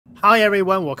Hi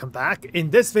everyone, welcome back.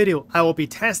 In this video, I will be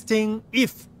testing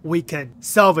if we can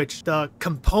salvage the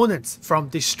components from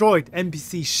destroyed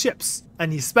NPC ships,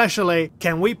 and especially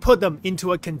can we put them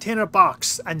into a container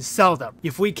box and sell them.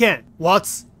 If we can,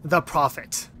 what's the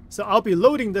profit? So I'll be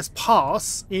loading this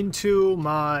pause into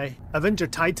my Avenger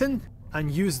Titan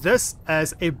and use this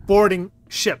as a boarding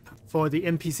ship for the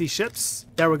NPC ships.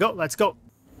 There we go, let's go.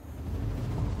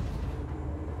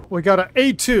 We got an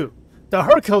A2. The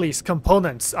Hercules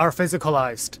components are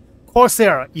physicalized.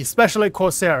 Corsair, especially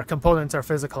Corsair components are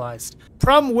physicalized.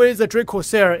 Problem with the Drake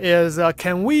Corsair is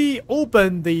can we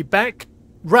open the back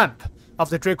ramp of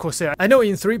the Drake Corsair? I know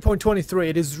in 3.23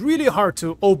 it is really hard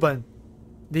to open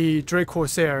the Drake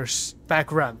Corsair's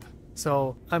back ramp.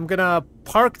 So I'm gonna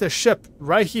park the ship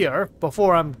right here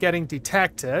before I'm getting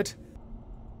detected.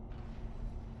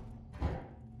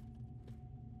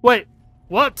 Wait,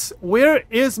 what? Where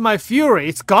is my Fury?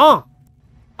 It's gone.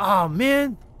 Oh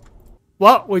man.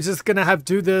 Well, we're just gonna have to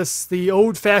do this the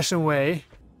old-fashioned way.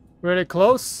 Really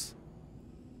close.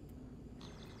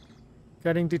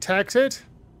 Getting detected.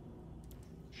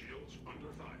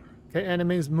 Okay,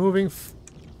 enemies moving.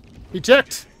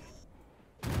 Eject!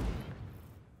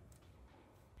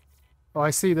 Oh,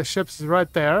 I see the ship's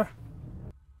right there.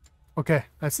 Okay,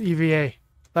 that's EVA.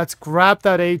 Let's grab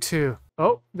that A2.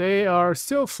 Oh, they are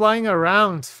still flying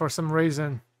around for some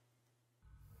reason.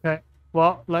 Okay.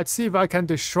 Well, let's see if I can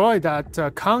destroy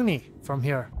that Connie from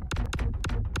here.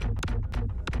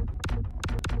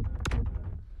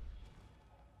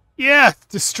 Yeah!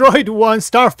 Destroyed one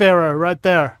Starfarer right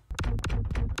there.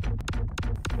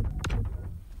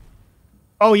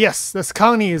 Oh yes, this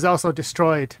Connie is also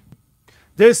destroyed.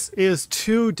 This is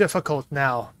too difficult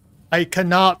now. I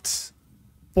cannot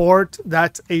board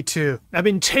that A2. I've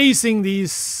been chasing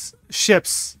these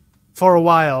ships for a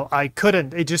while. I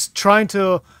couldn't. It just trying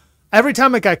to... Every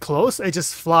time I get close, they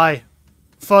just fly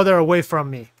further away from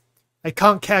me. I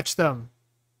can't catch them.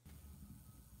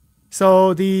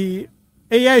 So the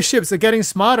AI ships are getting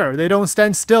smarter. They don't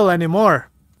stand still anymore.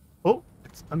 Oh,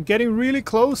 I'm getting really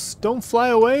close. Don't fly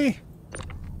away.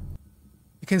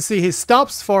 You can see he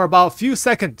stops for about a few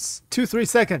seconds, 2-3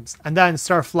 seconds, and then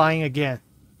start flying again.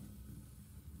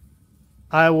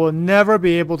 I will never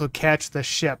be able to catch the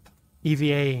ship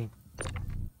EVAing.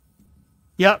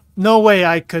 Yep, no way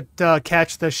I could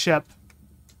catch this ship.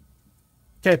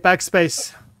 Okay,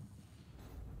 backspace.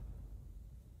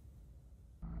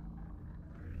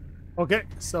 Okay,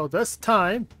 so this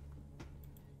time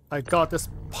I got this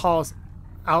pause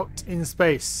out in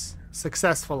space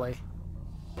successfully.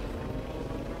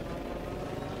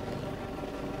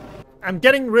 I'm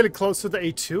getting really close to the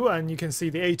A2 and you can see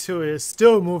the A2 is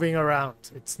still moving around.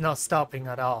 It's not stopping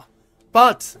at all.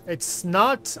 But it's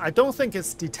not, I don't think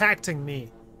it's detecting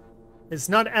me. It's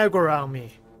not aggro on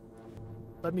me.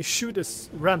 Let me shoot this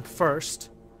ramp first.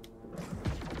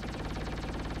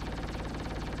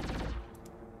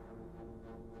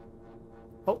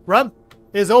 Oh, ramp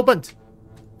is opened.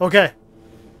 Okay.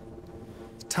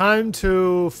 Time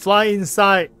to fly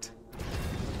inside.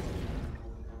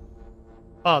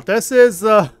 Oh, this is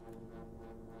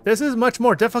much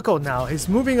more difficult now. He's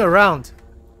moving around.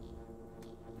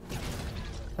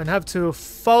 And have to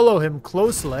follow him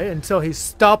closely until he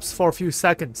stops for a few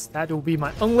seconds. That will be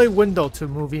my only window to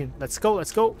move in. Let's go,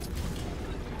 let's go.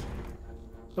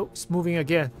 Oh, it's moving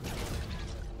again.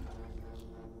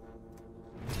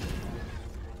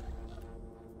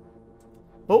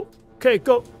 Oh, okay,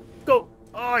 go, go.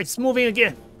 Oh, it's moving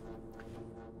again.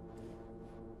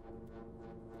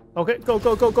 Okay, go,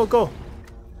 go, go, go, go.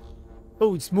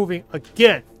 Oh, it's moving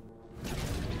again.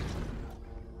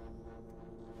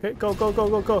 Okay, go, go, go,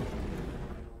 go, go.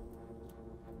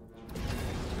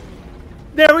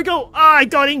 There we go. Ah, I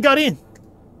got in.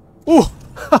 Ooh.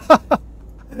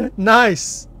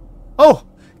 Nice. Oh,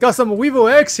 got some Weevil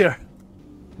eggs here.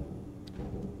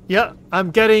 Yeah,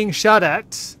 I'm getting shot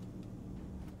at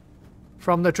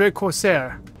from the Drake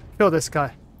Corsair. Kill this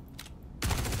guy.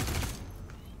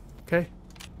 Okay.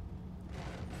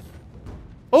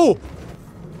 Oh!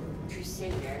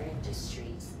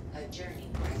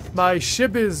 My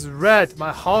ship is red.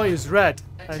 My hull is red.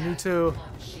 I need to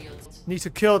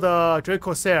kill the Drake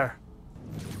Corsair.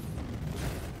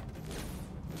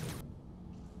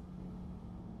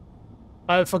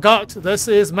 I forgot this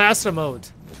is master mode.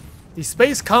 The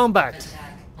space combat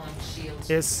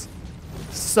is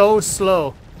so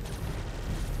slow.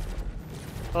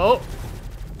 Oh.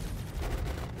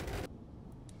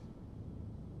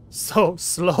 So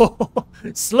slow.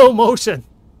 Slow motion.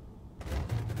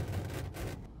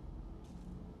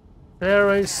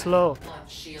 Very slow.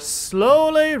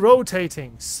 Slowly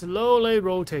rotating. Slowly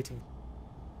rotating.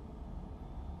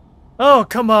 Oh,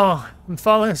 come on. I'm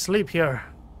falling asleep here.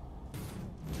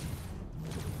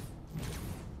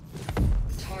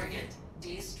 Target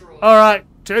destroyed. Alright,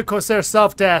 Dread Corsair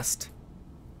self-test.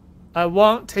 I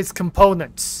want his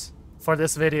components for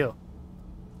this video.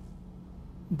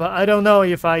 But I don't know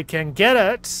if I can get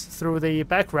it through the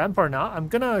back ramp or not. I'm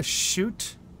gonna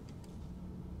shoot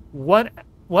one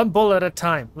bullet at a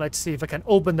time. Let's see if I can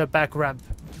open the back ramp.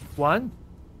 One.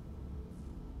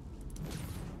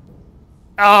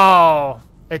 Oh,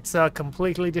 it's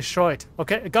completely destroyed.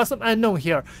 Okay, I got some unknown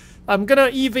here. I'm gonna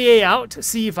EVA out,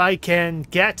 see if I can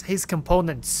get his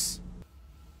components.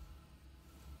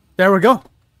 There we go.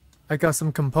 I got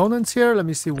some components here. Let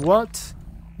me see what.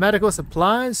 Medical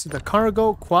supplies, the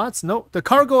cargo, quads. No, the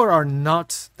cargo are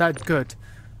not that good.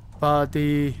 But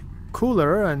the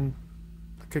cooler, and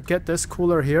I could get this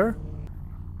cooler here.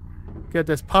 Get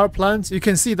this power plant. You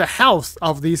can see the health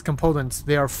of these components.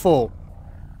 They are full.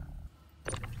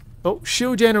 Oh,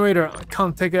 shield generator. I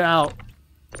can't take it out.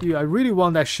 Dude, I really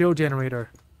want that shield generator.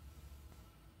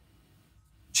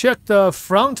 Check the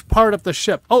front part of the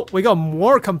ship. Oh, we got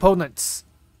more components.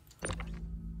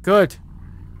 Good.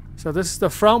 So this is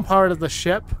the front part of the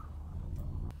ship.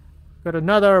 Got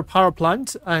another power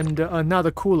plant and another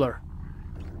cooler.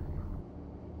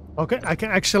 Okay, I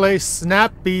can actually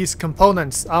snap these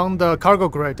components on the cargo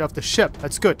grid of the ship.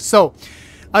 That's good. So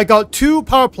I got 2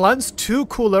 power plants, 2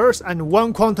 coolers, and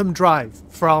 1 quantum drive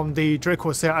from the Dread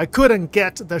Corsair. I couldn't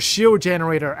get the shield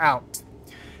generator out.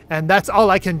 And that's all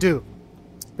I can do.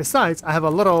 Besides, I have a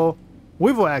little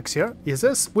Weevil eggs here. Is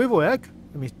this Weevil egg?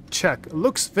 Let me check. It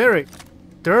looks very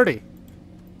dirty.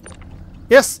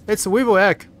 Yes, it's a Weevil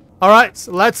egg. Alright,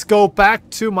 so let's go back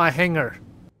to my hangar.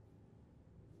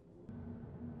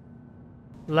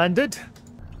 Landed.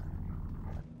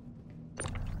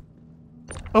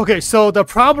 Okay, so the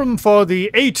problem for the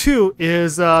A2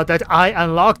 is that I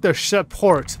unlocked the ship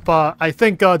port, but I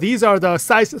think these are the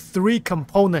size 3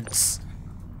 components.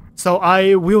 So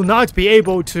I will not be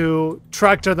able to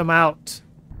tractor them out.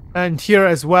 And here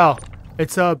as well.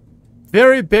 It's a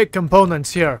very big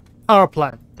components here. Power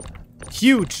plant.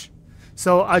 Huge.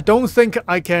 So I don't think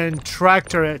I can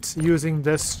tractor it using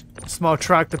this small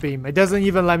tractor beam. It doesn't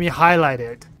even let me highlight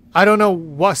it. I don't know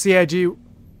what CIG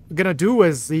gonna do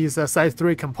with these size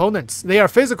 3 components. They are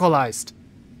physicalized,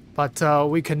 but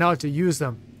we cannot use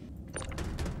them.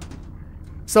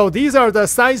 So these are the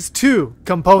size 2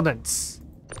 components.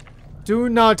 Do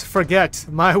not forget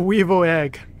my Weevil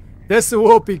egg. This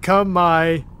will become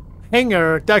my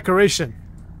hangar decoration.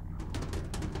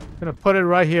 Gonna put it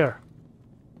right here.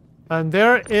 And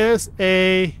there is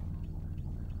a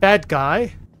bad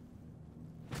guy.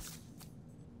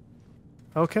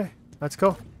 Okay, let's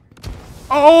go.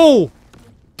 Oh!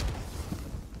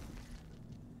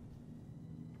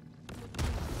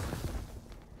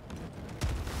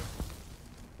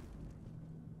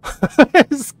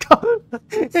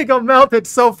 He got melted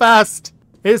so fast.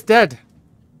 He's dead.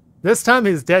 This time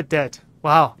he's dead.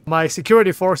 Wow, my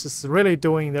security force is really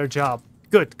doing their job.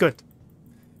 Good.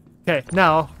 Okay,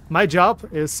 now my job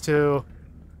is to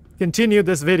continue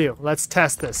this video. Let's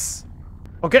test this.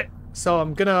 Okay, so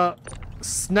I'm gonna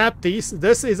snap these.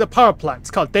 This is a power plant.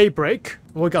 It's called Daybreak.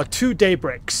 We got 2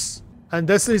 Daybreaks. And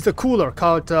this is the cooler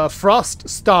called Frost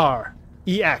Star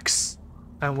EX.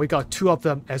 And we got 2 of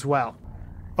them as well.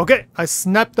 Okay, I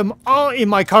snapped them all in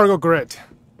my cargo grid.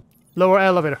 Lower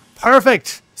elevator.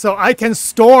 Perfect! So I can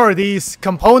store these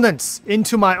components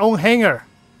into my own hangar.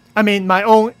 I mean, my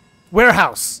own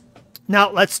warehouse.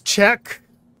 Now let's check.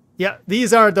 Yeah,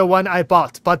 these are the one I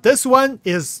bought. But this one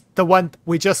is the one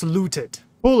we just looted.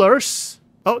 Coolers.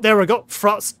 Oh, there we go.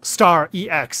 Frost Star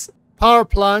EX. Power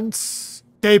plants.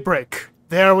 Daybreak.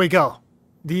 There we go.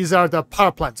 These are the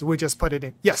power plants. We just put it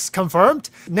in. Yes, confirmed.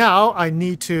 Now I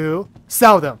need to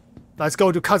sell them. Let's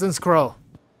go to Cousin Scroll.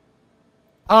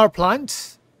 Power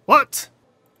plant. What?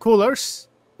 Coolers.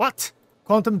 What?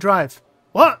 Quantum drive.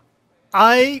 What?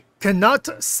 I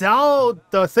cannot sell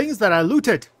the things that I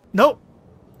looted. No.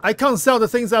 I can't sell the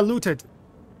things I looted.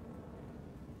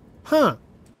 Huh.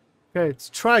 Okay, let's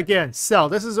try again. Sell.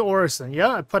 This is Orison.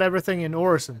 Yeah, I put everything in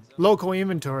Orison. Local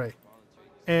inventory.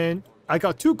 And I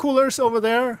got 2 coolers over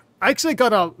there. I actually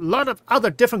got a lot of other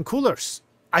different coolers.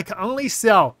 I can only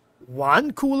sell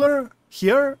 1 cooler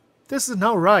here. This is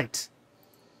not right.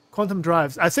 Quantum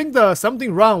drives. I think there's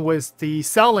something wrong with the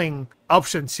selling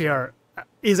options here.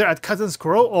 Either at Cousin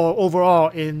Scroll or overall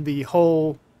in the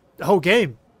whole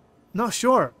game. Not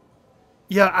sure.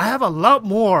 Yeah, I have a lot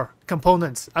more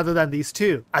components other than these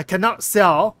 2. I cannot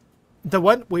sell the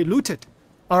one we looted.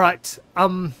 Alright,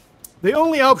 the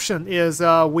only option is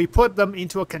we put them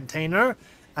into a container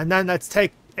and then let's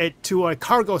take it to a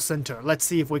cargo center. Let's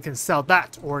see if we can sell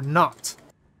that or not.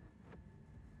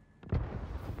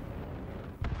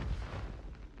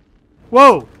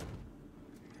 Whoa!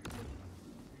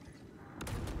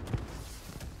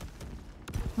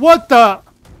 What the?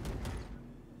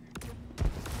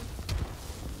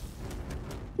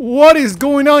 What is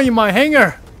going on in my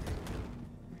hangar?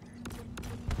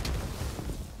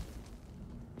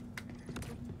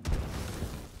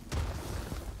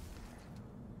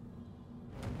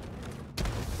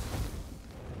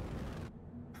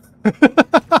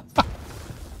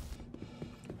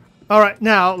 Alright,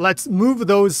 now let's move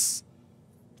those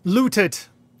looted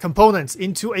components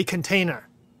into a container.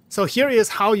 So here is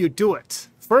how you do it.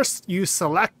 First, you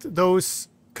select those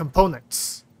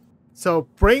components. So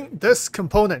bring this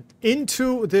component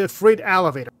into the freight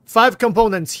elevator. 5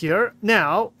 components here.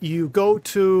 Now you go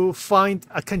to find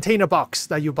a container box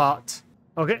that you bought.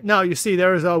 Okay, now you see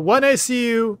there is a 1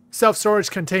 ACU self-storage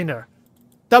container.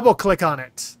 Double click on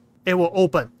it. It will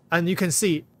open and you can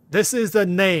see this is the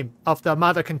name of the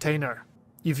mother container.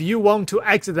 If you want to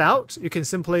exit out, you can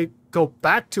simply go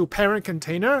back to parent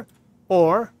container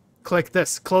or click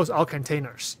this, close all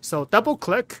containers. So double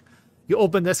click, you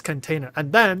open this container,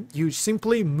 and then you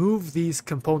simply move these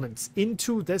components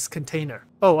into this container.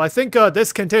 Oh, I think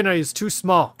this container is too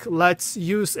small. Let's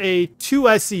use a 2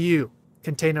 SCU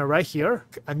container right here,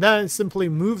 and then simply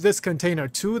move this container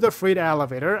to the freight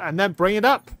elevator and then bring it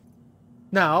up.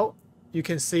 Now, you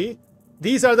can see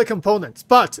these are the components,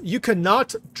 but you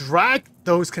cannot drag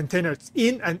those containers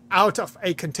in and out of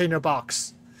a container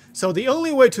box. So the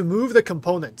only way to move the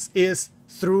components is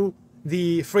through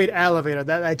the freight elevator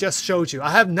that I just showed you.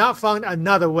 I have not found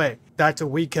another way that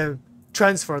we can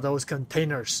transfer those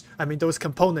those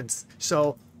components.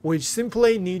 So we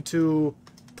simply need to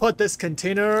put this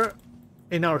container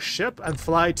in our ship and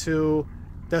fly to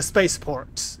the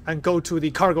spaceport and go to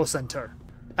the cargo center.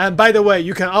 And by the way,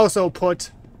 you can also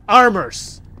put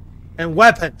armors and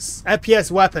weapons,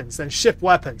 FPS weapons and ship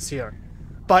weapons here.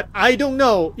 But I don't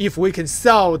know if we can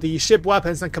sell the ship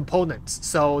weapons and components.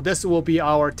 So this will be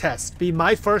our test. Be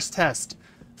my first test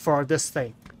for this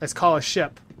thing. Let's call a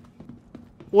ship.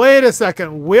 Wait a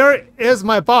second. Where is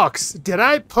my box? Did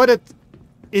I put it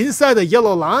inside the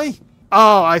yellow line?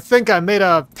 Oh, I think I made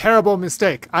a terrible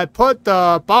mistake. I put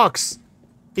the box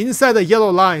inside the yellow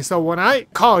line. So when I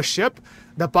call a ship,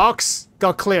 the box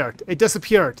got cleared. It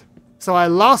disappeared. So I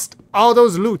lost all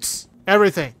those loots,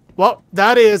 everything. Well,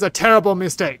 that is a terrible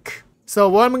mistake. So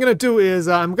what I'm gonna do is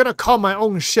I'm gonna call my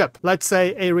own ship, let's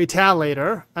say a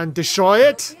Retaliator, and destroy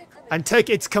it and take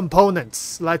its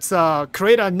components. Let's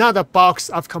create another box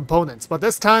of components, but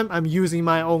this time I'm using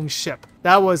my own ship.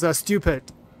 That was a stupid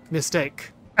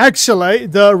mistake. Actually,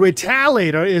 the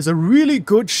Retaliator is a really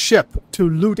good ship to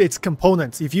loot its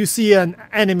components. If you see an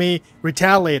enemy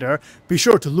Retaliator, be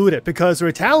sure to loot it because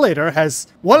Retaliator has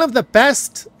one of the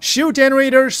best shield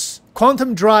generators,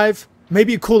 quantum drive,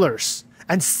 maybe coolers,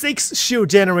 and 6 shield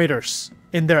generators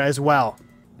in there as well.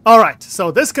 Alright,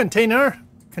 so this container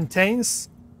contains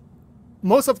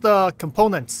most of the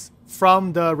components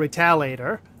from the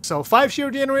Retaliator. So 5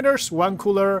 shield generators, 1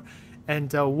 cooler,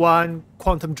 and 1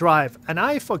 quantum drive. And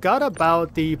I forgot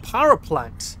about the power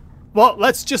plant. Well,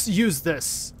 let's just use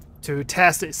this to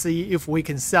test it, see if we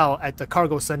can sell at the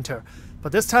cargo center.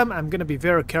 But this time I'm gonna be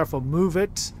very careful. Move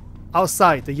it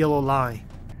outside the yellow line.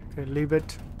 Okay, leave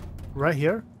it right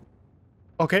here.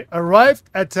 Okay, arrived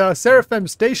at Seraphim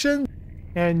Station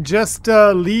and just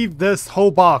leave this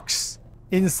whole box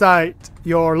inside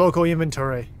your local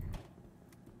inventory.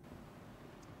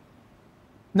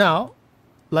 Now,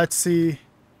 let's see,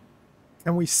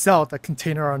 can we sell the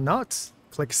container or not?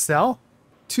 Click sell.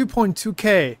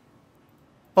 2.2K.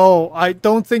 Oh, I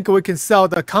don't think we can sell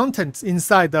the contents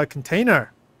inside the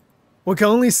container. We can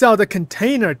only sell the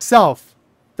container itself.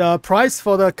 The price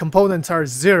for the components are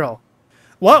 0.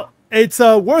 Well, it's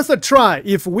worth a try.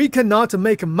 If we cannot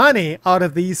make money out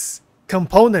of these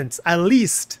components, at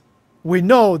least we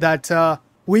know that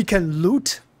we can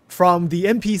loot from the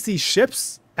NPC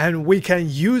ships and we can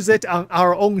use it on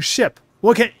our own ship.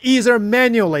 We can either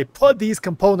manually put these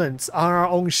components on our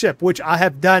own ship, which I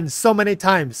have done so many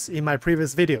times in my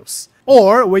previous videos.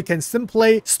 Or we can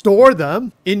simply store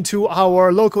them into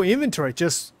our local inventory,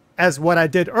 just as what I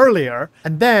did earlier,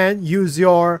 and then use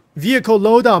your vehicle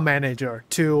loadout manager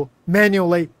to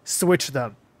manually switch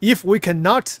them. If we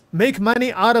cannot make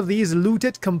money out of these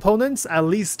looted components, at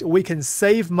least we can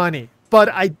save money. But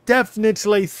I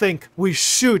definitely think we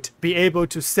should be able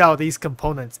to sell these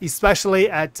components, especially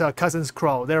at Cousin's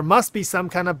Crow. There must be some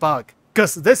kind of bug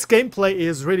Because this gameplay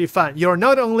is really fun. You're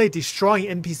not only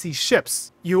destroying NPC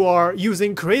ships, you are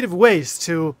using creative ways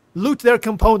to loot their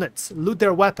components, loot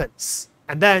their weapons,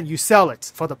 and then you sell it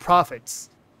for the profits.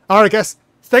 Alright guys,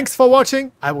 thanks for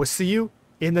watching. I will see you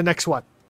in the next one.